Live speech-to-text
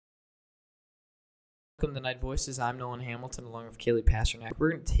Welcome to Night Voices. I'm Nolan Hamilton along with Kaylee Pasternak. We're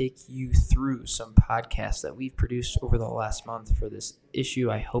going to take you through some podcasts that we've produced over the last month for this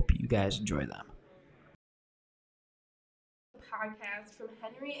issue. I hope you guys enjoy them. Podcast from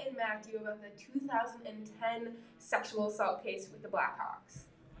Henry and Matthew about the 2010 sexual assault case with the Blackhawks.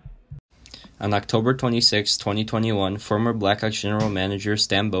 On October 26, 2021, former Blackhawks general manager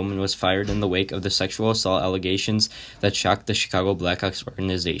Stan Bowman was fired in the wake of the sexual assault allegations that shocked the Chicago Blackhawks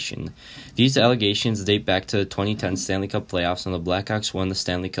organization. These allegations date back to the 2010 Stanley Cup playoffs when the Blackhawks won the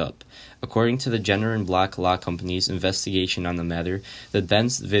Stanley Cup. According to the Jenner and Block Law Company's investigation on the matter, the then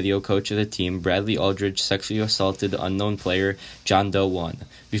video coach of the team, Bradley Aldridge, sexually assaulted unknown player John Doe 1.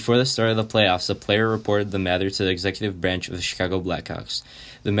 Before the start of the playoffs, the player reported the matter to the executive branch of the Chicago Blackhawks.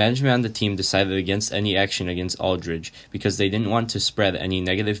 The management on the team decided against any action against Aldridge because they didn't want to spread any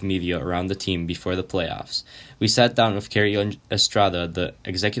negative media around the team before the playoffs. We sat down with Carrie Estrada, the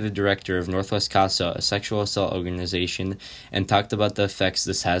executive director of Northwest CASA, a sexual assault organization, and talked about the effects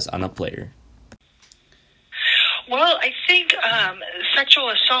this has on a player. Well, I think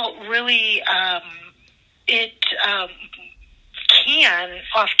sexual assault really, it can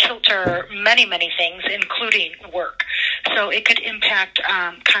off-kilter many things, including work. So it could impact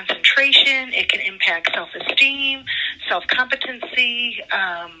concentration, it can impact self-esteem, self-competency,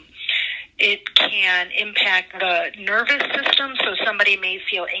 it can impact the nervous system, so somebody may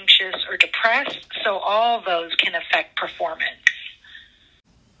feel anxious or depressed, so all those can affect performance.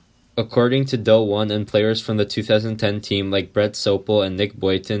 According to Doe 1 and players from the 2010 team like Brett Sopel and Nick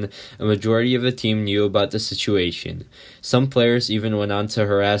Boyton, a majority of the team knew about the situation. Some players even went on to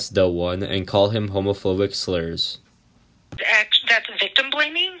harass Doe 1 and call him homophobic slurs. That's victim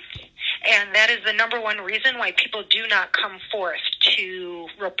blaming, and that is the number one reason why people do not come forth to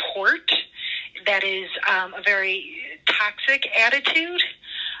report. That is a very toxic attitude,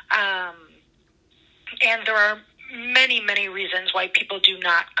 and there are many reasons why people do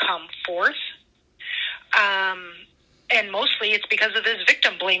not come forth. And mostly it's because of this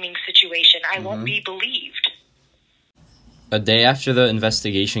victim blaming situation. I won't be believed. A day after the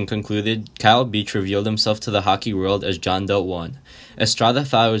investigation concluded, Kyle Beach revealed himself to the hockey world as John Doe 1. Estrada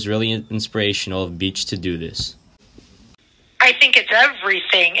thought it was really inspirational of Beach to do this. I think it's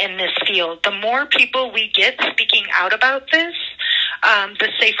everything in this field. The more people we get speaking out about this, the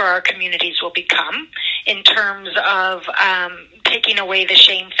safer our communities will become in terms of taking away the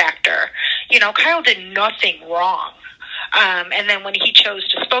shame factor. You know, Kyle did nothing wrong. And then when he chose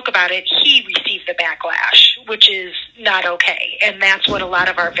to spoke about it, he received the backlash, which is not okay. And that's what a lot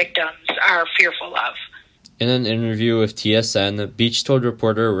of our victims are fearful of. In an interview with TSN, Beach told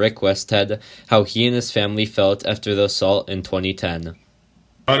reporter Rick Westhead how he and his family felt after the assault in 2010.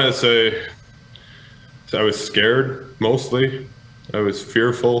 Honestly, I was scared, mostly. I was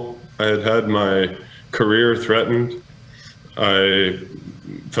fearful. I had my career threatened. I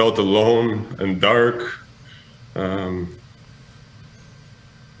felt alone and dark.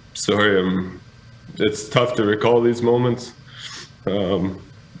 It's tough to recall these moments.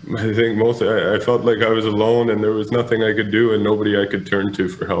 I think mostly I felt like I was alone and there was nothing I could do and nobody I could turn to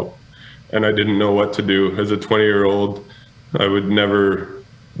for help. And I didn't know what to do. As a 20-year-old, I would never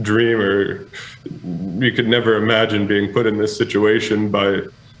dream, or you could never imagine being put in this situation by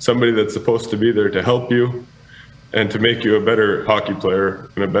somebody that's supposed to be there to help you and to make you a better hockey player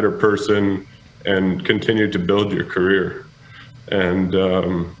and a better person and continue to build your career. And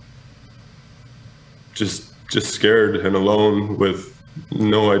just scared and alone with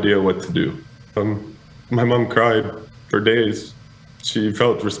no idea what to do. My mom cried for days. She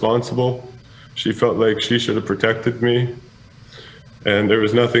felt responsible. She felt like she should have protected me, and there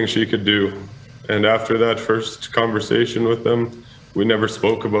was nothing she could do. And after that first conversation with them, we never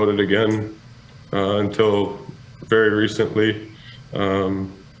spoke about it again until very recently.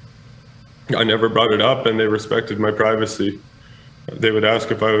 I never brought it up, and they respected my privacy. They would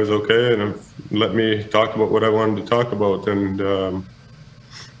ask if I was okay and let me talk about what I wanted to talk about. And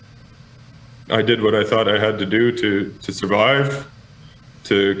I did what I thought I had to do to survive,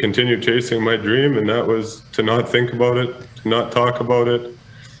 to continue chasing my dream, and that was to not think about it, to not talk about it,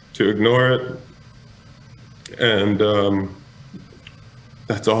 to ignore it. And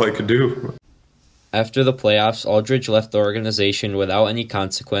that's all I could do. After the playoffs, Aldridge left the organization without any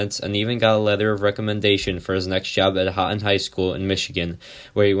consequence and even got a letter of recommendation for his next job at Houghton High School in Michigan,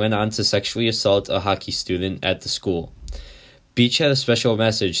 where he went on to sexually assault a hockey student at the school. Beach had a special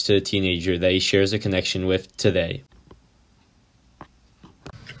message to the teenager that he shares a connection with today.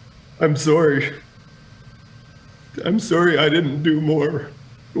 I'm sorry. I'm sorry I didn't do more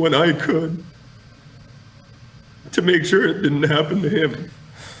when I could to make sure it didn't happen to him,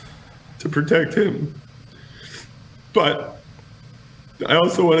 to protect him. But I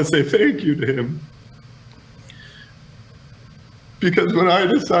also want to say thank you to him. Because when I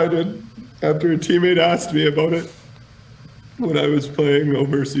decided, after a teammate asked me about it, when I was playing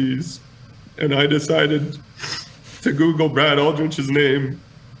overseas, and I decided to Google Brad Aldrich's name,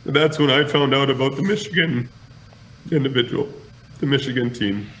 that's when I found out about the Michigan individual, the Michigan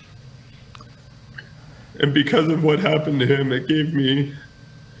team. And because of what happened to him, it gave me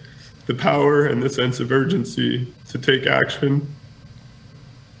the power and the sense of urgency to take action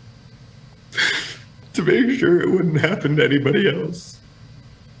to make sure it wouldn't happen to anybody else.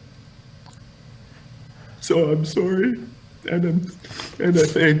 So I'm sorry, and I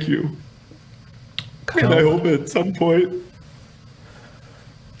thank you. And I hope at some point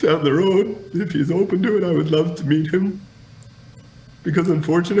down the road, if he's open to it, I would love to meet him. Because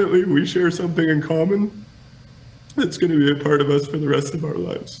unfortunately, we share something in common that's going to be a part of us for the rest of our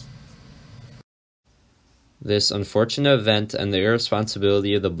lives. This unfortunate event and the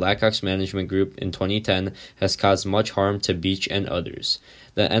irresponsibility of the Blackhawks management group in 2010 has caused much harm to Beach and others.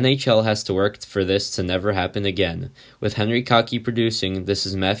 The NHL has to work for this to never happen again. With Henry Cockey producing, this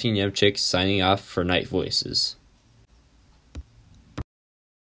is Matthew Nemchik signing off for Night Voices.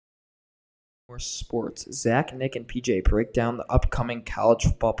 More sports. Zach, Nick, and PJ break down the upcoming college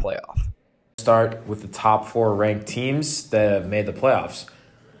football playoff. Start with the top 4 ranked teams that have made the playoffs.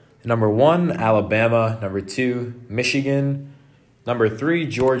 Number 1, Alabama. Number 2, Michigan. Number 3,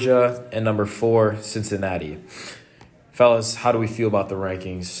 Georgia. And number 4, Cincinnati. Fellas, how do we feel about the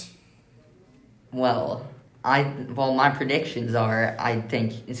rankings? Well, my predictions are I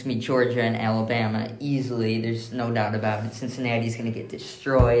think it's going to be Georgia and Alabama easily. There's no doubt about it. Cincinnati's going to get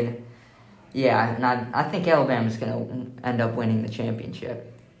destroyed. Yeah, and I think Alabama's going to end up winning the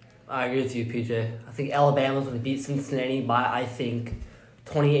championship. I agree with you, PJ. I think Alabama's going to beat Cincinnati by, I think,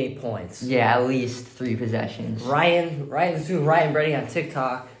 28 points. Yeah, at least 3 possessions. Ryan's doing Ryan Brady on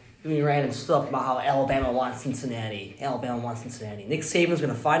TikTok, doing random stuff about how Alabama wants Cincinnati. Nick Saban's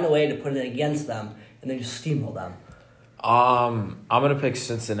going to find a way to put it against them and then just steamroll them. I'm going to pick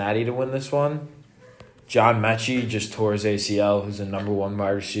Cincinnati to win this one. John Mechie just tore his ACL, who's the number 1 wide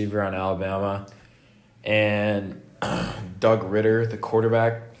receiver on Alabama. And Doug Ritter, the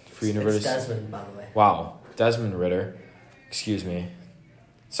quarterback for University. It's Desmond, by the way. Wow. Desmond Ritter. Excuse me.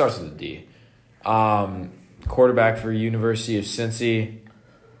 Starts with a D. Quarterback for University of Cincy.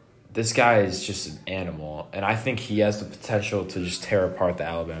 This guy is just an animal, and I think he has the potential to just tear apart the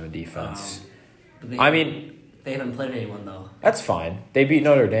Alabama defense. They haven't played anyone, though. That's fine. They beat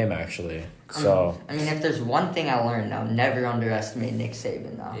Notre Dame, actually. So if there's one thing I learned now, never underestimate Nick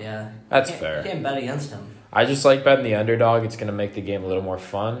Saban, though. Yeah. That's fair. You can't bet against him. I just like betting the underdog. It's going to make the game a little more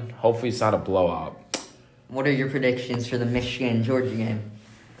fun. Hopefully it's not a blowout. What are your predictions for the Michigan-Georgia game?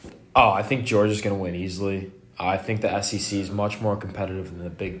 Oh, I think Georgia's going to win easily. I think the SEC is much more competitive than the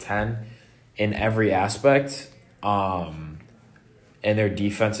Big Ten in every aspect. And their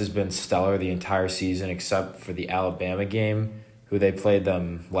defense has been stellar the entire season except for the Alabama game, who they played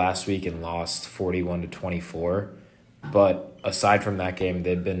them last week and lost 41-24. But aside from that game,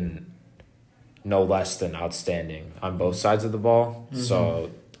 they've been no less than outstanding on both sides of the ball. Mm-hmm.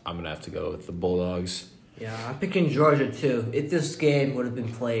 So I'm going to have to go with the Bulldogs. Yeah, I'm picking Georgia, too. If this game would have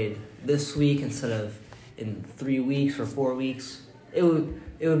been played this week instead of in 3 weeks or 4 weeks, it would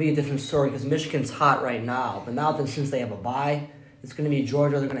be a different story because Michigan's hot right now. But now, since they have a bye, it's going to be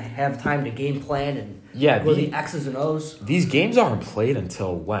Georgia. They're going to have time to game plan and go the X's and O's. These games aren't played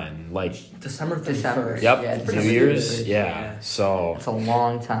until when? Like December 31st. Yep, yeah, New Year's. Yeah, so it's a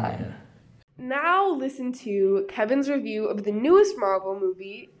long time. Now listen to Kevin's review of the newest Marvel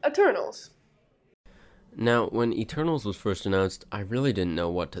movie, Eternals. Now, when Eternals was first announced, I really didn't know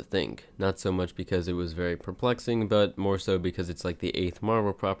what to think. Not so much because it was very perplexing, but more so because it's like the 8th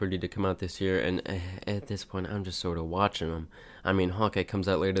Marvel property to come out this year, and at this point, I'm just sort of watching them. I mean, Hawkeye comes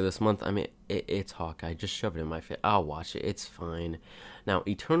out later this month. I mean, it's Hawkeye. Just shove it in my face. I'll watch it. It's fine. Now,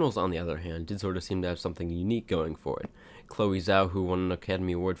 Eternals, on the other hand, did sort of seem to have something unique going for it. Chloe Zhao, who won an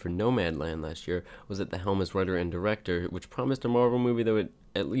Academy Award for Nomadland last year, was at the helm as writer and director, which promised a Marvel movie that would,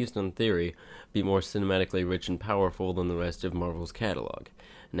 at least in theory, be more cinematically rich and powerful than the rest of Marvel's catalog.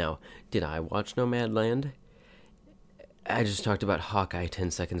 Now, did I watch Nomadland? I just talked about Hawkeye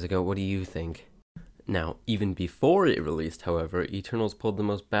 10 seconds ago. What do you think? Now, even before it released, however, Eternals pulled the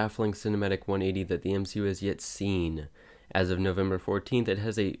most baffling cinematic 180 that the MCU has yet seen. As of November 14th, it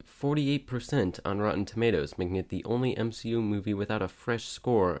has a 48% on Rotten Tomatoes, making it the only MCU movie without a fresh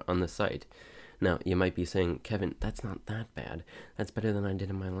score on the site. Now, you might be saying, Kevin, that's not that bad. That's better than I did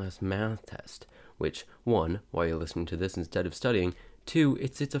in my last math test. Which, 1, while you're listening to this instead of studying, 2,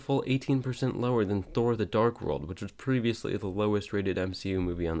 it sits a full 18% lower than Thor the Dark World, which was previously the lowest rated MCU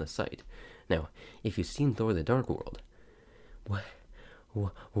movie on the site. Now, if you've seen Thor the Dark World, what?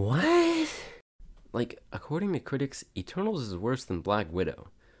 Like, according to critics, Eternals is worse than Black Widow.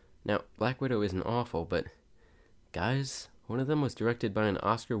 Now, Black Widow isn't awful, but guys, one of them was directed by an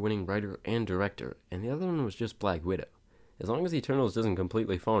Oscar-winning writer and director, and the other one was just Black Widow. As long as Eternals doesn't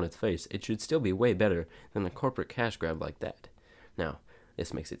completely fall on its face, it should still be way better than a corporate cash grab like that. Now,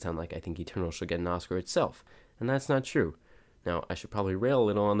 this makes it sound like I think Eternals should get an Oscar itself, and that's not true. Now, I should probably rail a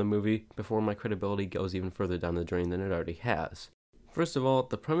little on the movie before my credibility goes even further down the drain than it already has. First of all,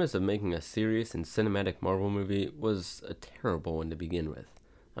 the premise of making a serious and cinematic Marvel movie was a terrible one to begin with.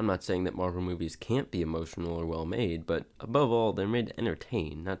 I'm not saying that Marvel movies can't be emotional or well made, but above all, they're made to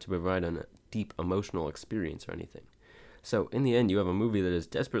entertain, not to provide a deep emotional experience or anything. So, in the end, you have a movie that is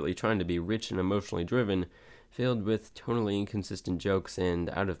desperately trying to be rich and emotionally driven, filled with tonally inconsistent jokes and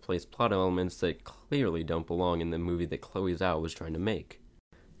out-of-place plot elements that clearly don't belong in the movie that Chloe Zhao was trying to make.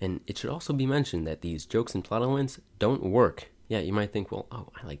 And it should also be mentioned that these jokes and plot elements don't work. Yeah, you might think, well, oh,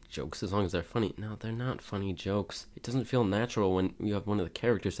 I like jokes as long as they're funny. No, they're not funny jokes. It doesn't feel natural when you have one of the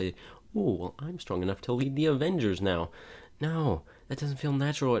characters say, oh, well, I'm strong enough to lead the Avengers now. No, that doesn't feel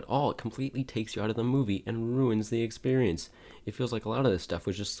natural at all. It completely takes you out of the movie and ruins the experience. It feels like a lot of this stuff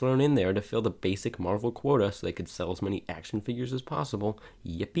was just thrown in there to fill the basic Marvel quota so they could sell as many action figures as possible.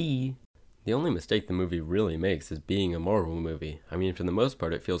 Yippee! The only mistake the movie really makes is being a Marvel movie. I mean, for the most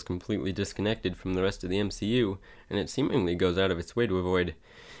part, it feels completely disconnected from the rest of the MCU, and it seemingly goes out of its way to avoid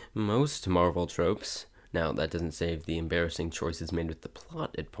most Marvel tropes. Now, that doesn't save the embarrassing choices made with the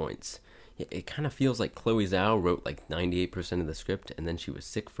plot at points. It kind of feels like Chloe Zhao wrote like 98% of the script, and then she was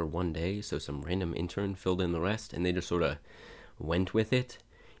sick for one day, so some random intern filled in the rest, and they just sort of went with it.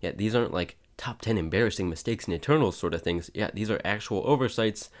 Yeah, these aren't like top 10 embarrassing mistakes in Eternals sort of things. Yeah, these are actual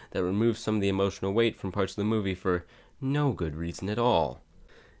oversights that remove some of the emotional weight from parts of the movie for no good reason at all.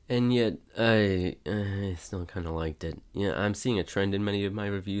 And yet, I still kind of liked it. Yeah, I'm seeing a trend in many of my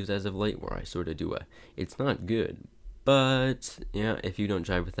reviews as of late where I sort of do it's not good. But, yeah, if you don't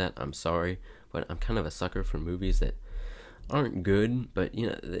jive with that, I'm sorry. But I'm kind of a sucker for movies that aren't good, but, you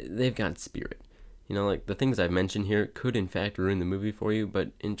know, they've got spirit. You know, like, the things I've mentioned here could, in fact, ruin the movie for you,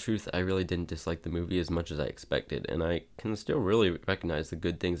 but in truth, I really didn't dislike the movie as much as I expected, and I can still really recognize the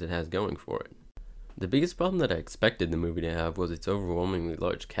good things it has going for it. The biggest problem that I expected the movie to have was its overwhelmingly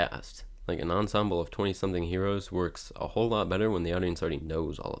large cast. Like, an ensemble of 20-something heroes works a whole lot better when the audience already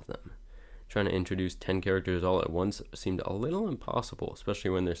knows all of them. Trying to introduce 10 characters all at once seemed a little impossible,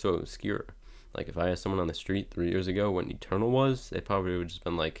 especially when they're so obscure. Like, if I asked someone on the street 3 years ago what Eternal was, they probably would have just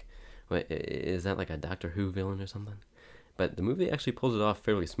been like, wait, is that like a Doctor Who villain or something? But the movie actually pulls it off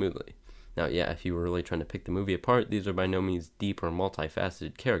fairly smoothly. Now, yeah, if you were really trying to pick the movie apart, these are by no means deep or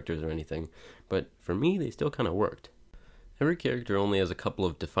multifaceted characters or anything, but for me, they still kind of worked. Every character only has a couple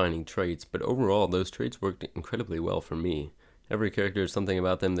of defining traits, but overall, those traits worked incredibly well for me. Every character has something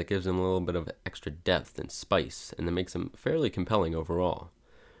about them that gives them a little bit of extra depth and spice, and that makes them fairly compelling overall.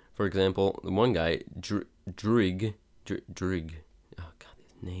 For example, the one guy, Druig, oh god,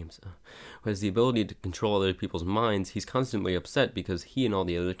 these names, who has the ability to control other people's minds. He's constantly upset because he and all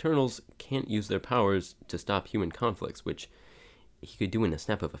the other Eternals can't use their powers to stop human conflicts, which he could do in a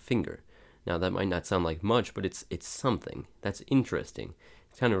snap of a finger. Now, that might not sound like much, but it's something. That's interesting.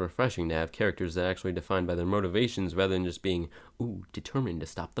 It's kind of refreshing to have characters that are actually defined by their motivations rather than just being, determined to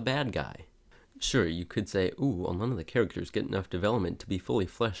stop the bad guy. Sure, you could say, well, none of the characters get enough development to be fully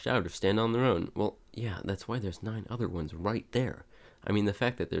fleshed out or stand on their own. Well, yeah, that's why there's 9 other ones right there. I mean, the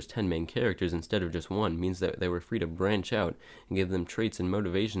fact that there's 10 main characters instead of just one means that they were free to branch out and give them traits and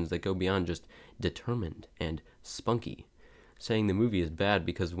motivations that go beyond just determined and spunky. Saying the movie is bad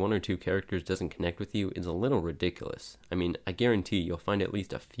because 1 or 2 characters doesn't connect with you is a little ridiculous. I mean, I guarantee you'll find at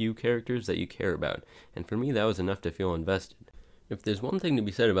least a few characters that you care about, and for me that was enough to feel invested. If there's one thing to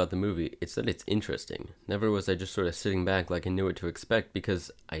be said about the movie, it's that it's interesting. Never was I just sort of sitting back like I knew what to expect, because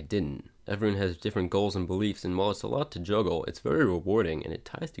I didn't. Everyone has different goals and beliefs, and while it's a lot to juggle, it's very rewarding, and it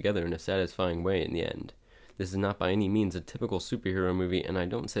ties together in a satisfying way in the end. This is not by any means a typical superhero movie, and I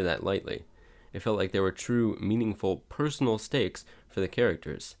don't say that lightly. It felt like there were true, meaningful, personal stakes for the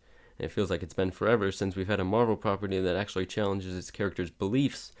characters. And it feels like it's been forever since we've had a Marvel property that actually challenges its characters'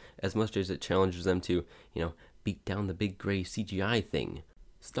 beliefs as much as it challenges them to, beat down the big gray CGI thing.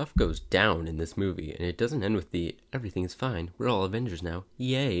 Stuff goes down in this movie, and it doesn't end with the everything's fine, we're all Avengers now,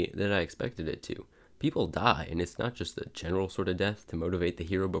 yay, that I expected it to. People die, and it's not just the general sort of death to motivate the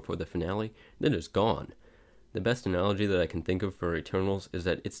hero before the finale, they're just gone. The best analogy that I can think of for Eternals is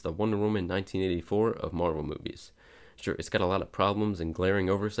that it's the Wonder Woman 1984 of Marvel movies. Sure, it's got a lot of problems and glaring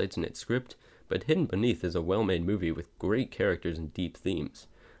oversights in its script, but hidden beneath is a well-made movie with great characters and deep themes.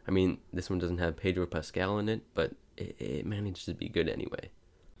 I mean, this one doesn't have Pedro Pascal in it, but it managed to be good anyway.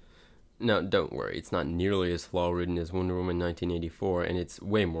 Now, don't worry, it's not nearly as flaw-ridden as Wonder Woman 1984, and it's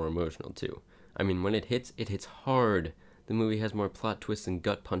way more emotional, too. I mean, when it hits hard. The movie has more plot twists and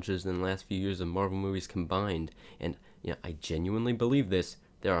gut punches than the last few years of Marvel movies combined, and I genuinely believe this.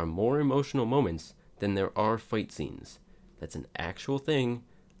 There are more emotional moments than there are fight scenes. That's an actual thing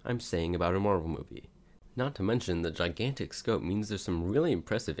I'm saying about a Marvel movie. Not to mention, the gigantic scope means there's some really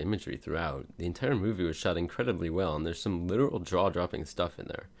impressive imagery throughout. The entire movie was shot incredibly well, and there's some literal jaw-dropping stuff in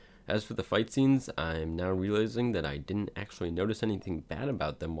there. As for the fight scenes, I'm now realizing that I didn't actually notice anything bad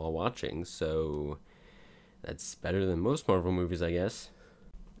about them while watching, so that's better than most Marvel movies, I guess.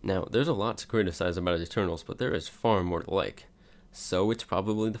 Now, there's a lot to criticize about Eternals, but there is far more to like. So it's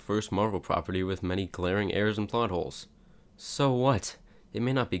probably the first Marvel property with many glaring errors and plot holes. So what? It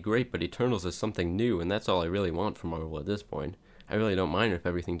may not be great, but Eternals is something new, and that's all I really want from Marvel at this point. I really don't mind if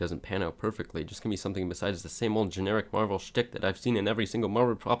everything doesn't pan out perfectly. Just give me something besides the same old generic Marvel shtick that I've seen in every single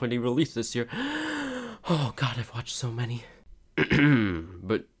Marvel property released this year. Oh god, I've watched so many.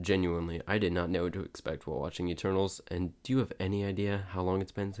 But genuinely, I did not know what to expect while watching Eternals, and do you have any idea how long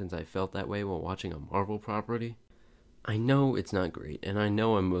it's been since I felt that way while watching a Marvel property? I know it's not great, and I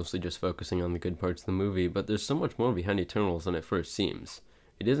know I'm mostly just focusing on the good parts of the movie, but there's so much more behind Eternals than it first seems.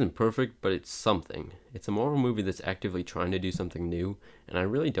 It isn't perfect, but it's something. It's a Marvel movie that's actively trying to do something new, and I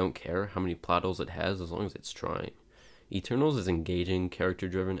really don't care how many plot holes it has as long as it's trying. Eternals is engaging,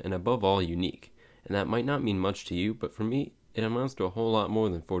 character-driven, and above all, unique. And that might not mean much to you, but for me, it amounts to a whole lot more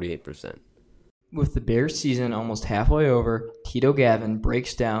than 48%. With the Bears season almost halfway over, Tito Gavin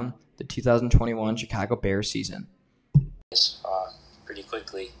breaks down the 2021 Chicago Bears season. Pretty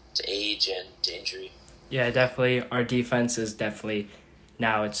quickly to age and to injury. Yeah, definitely. Our defense is definitely,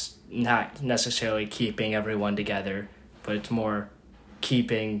 now it's not necessarily keeping everyone together, but it's more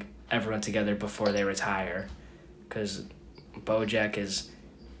keeping everyone together before they retire. Because Bojack is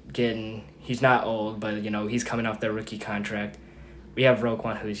he's not old, but, he's coming off their rookie contract. We have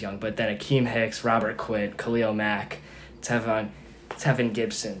Roquan, who's young, but then Akeem Hicks, Robert Quinn, Khalil Mack, Tevin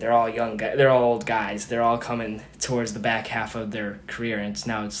Gibson, they're all young guys. They're all old guys. They're all coming towards the back half of their career, and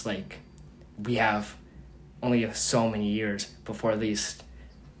it's like we have only so many years before these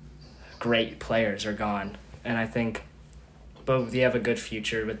great players are gone. And I think, but we have a good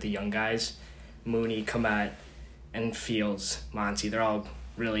future with the young guys, Mooney, Komet, and Fields, Monty. They're all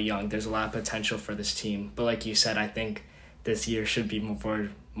really young. There's a lot of potential for this team. But like you said, I think this year should be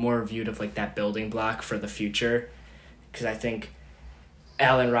more viewed of like that building block for the future, because I think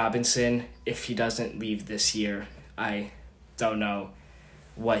Allen Robinson, if he doesn't leave this year, I don't know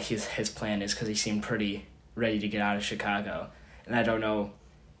what his plan is, because he seemed pretty ready to get out of Chicago. And I don't know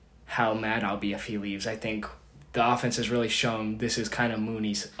how mad I'll be if he leaves. I think the offense has really shown this is kind of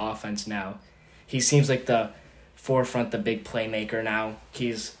Mooney's offense now. He seems like the forefront, the big playmaker now.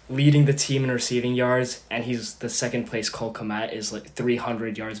 He's leading the team in receiving yards, and he's the second place. Cole Kmet is like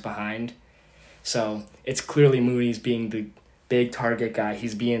 300 yards behind. So it's clearly Mooney's being the big target guy.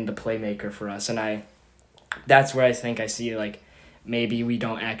 He's being the playmaker for us. And that's where I think I see like maybe we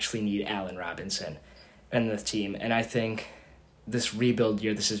don't actually need Allen Robinson in the team. And I think this rebuild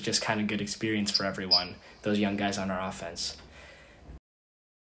year, this is just kind of good experience for everyone, those young guys on our offense.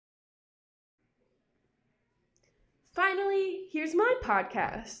 Finally, here's my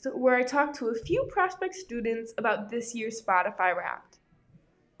podcast where I talk to a few prospect students about this year's Spotify Wrapped.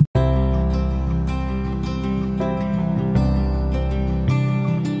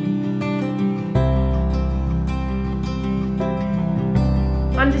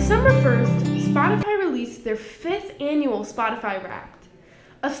 On December 1st, Spotify released their 5th annual Spotify Wrapped,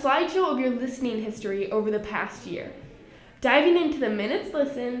 a slideshow of your listening history over the past year, diving into the minutes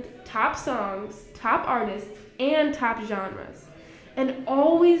listened, top songs, top artists, and top genres, and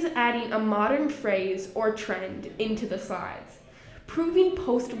always adding a modern phrase or trend into the slides, proving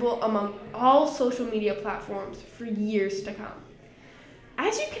postable among all social media platforms for years to come.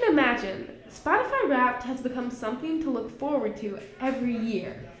 As you can imagine, Spotify Wrapped has become something to look forward to every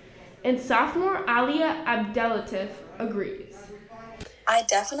year, and sophomore Alia Abdelatif agrees. I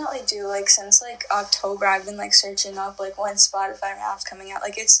definitely do. Since October, I've been searching up when Spotify Wrapped's coming out.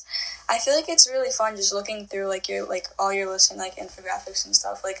 I feel like it's really fun just looking through your all your listening infographics and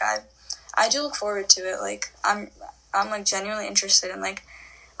stuff. I do look forward to it. I'm genuinely interested in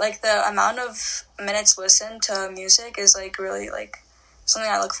the amount of minutes listened to music is really something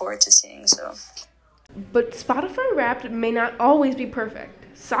I look forward to seeing. So, but Spotify Wrapped may not always be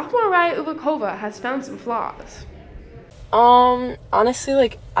perfect. Sophomore Raya Uvakova has found some flaws. Honestly,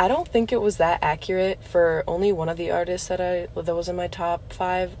 like, I don't think it was that accurate for only one of the artists that was in my top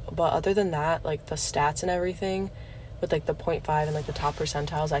 5, but other than that, like, the stats and everything with, like, the 0.5 and, like, the top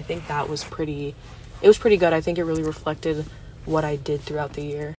percentiles, I think that was pretty good. I think it really reflected what I did throughout the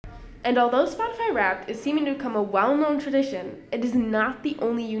year. And although Spotify Wrapped is seeming to become a well-known tradition, it is not the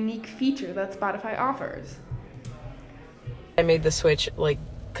only unique feature that Spotify offers. I made the switch, like,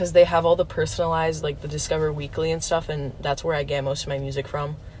 because they have all the personalized, like, the Discover Weekly and stuff, and that's where I get most of my music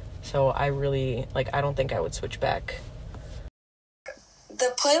from. So I really, like, I don't think I would switch back.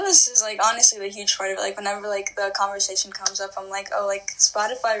 The playlist is, like, honestly the huge part of it. Like, whenever, like, the conversation comes up, I'm like, oh, like,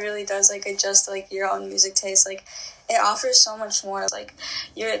 Spotify really does, like, adjust, like, your own music taste. Like, it offers so much more. Like,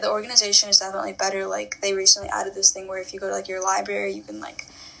 the organization is definitely better. Like, they recently added this thing where if you go to, like, your library, you can, like,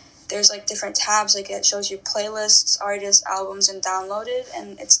 there's, like, different tabs. Like, it shows you playlists, artists, albums, and downloaded,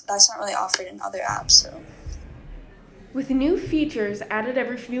 and that's not really offered in other apps, so. With new features added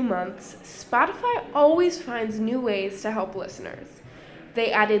every few months, Spotify always finds new ways to help listeners.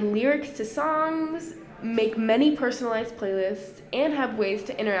 They added lyrics to songs, make many personalized playlists, and have ways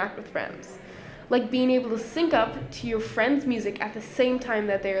to interact with friends, like being able to sync up to your friend's music at the same time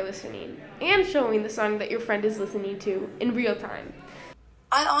that they are listening, and showing the song that your friend is listening to in real time.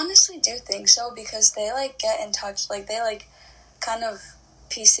 I honestly do think so, because they, like, get in touch, like, they, like, kind of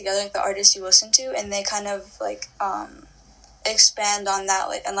piece together, like, the artists you listen to, and they kind of, like, expand on that,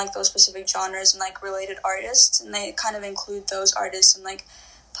 like, and, like, those specific genres and, like, related artists, and they kind of include those artists in, like,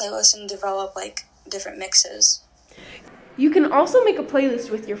 playlists and develop, like, different mixes. You can also make a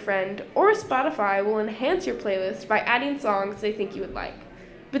playlist with your friend, or Spotify will enhance your playlist by adding songs they think you would like.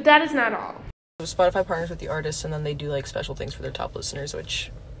 But that is not all. Spotify partners with the artists, and then they do, like, special things for their top listeners,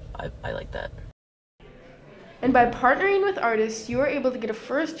 which I like that. And by partnering with artists, you are able to get a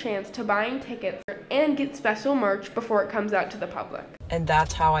first chance to buying tickets and get special merch before it comes out to the public. And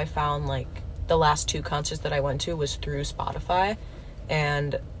that's how I found, like, the last 2 concerts that I went to was through Spotify,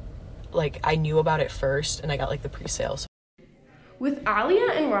 and, like, I knew about it first, and I got, like, the pre-sales. With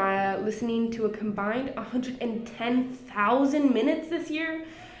Alia and Raya listening to a combined 110,000 minutes this year,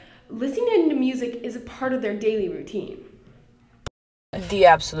 listening to music is a part of their daily routine. The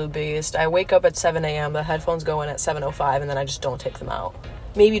absolute biggest. I wake up at 7 a.m., the headphones go in at 7:05, and then I just don't take them out.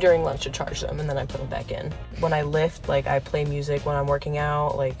 Maybe during lunch to charge them, and then I put them back in. When I lift, like, I play music when I'm working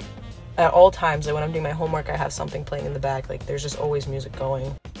out, like, at all times. Like, when I'm doing my homework, I have something playing in the back. Like, there's just always music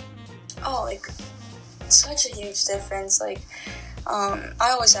going. Oh, like, such a huge difference. Like, I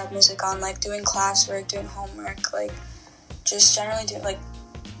always have music on, like, doing classwork, doing homework, like, just generally doing, like,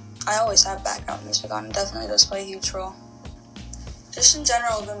 I always have background music on. It definitely does play a huge role. Just in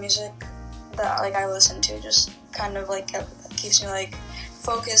general, the music that, like, I listen to just kind of, like, keeps me, like,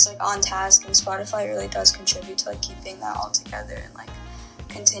 focused, like, on task, and Spotify really does contribute to, like, keeping that all together and, like,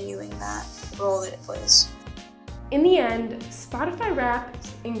 continuing that role that it plays. In the end, Spotify Wrapped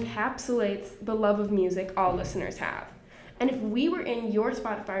encapsulates the love of music all listeners have. And if we were in your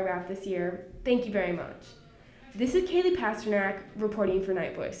Spotify Wrapped this year, thank you very much. This is Kaylee Pasternak reporting for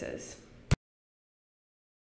Night Voices.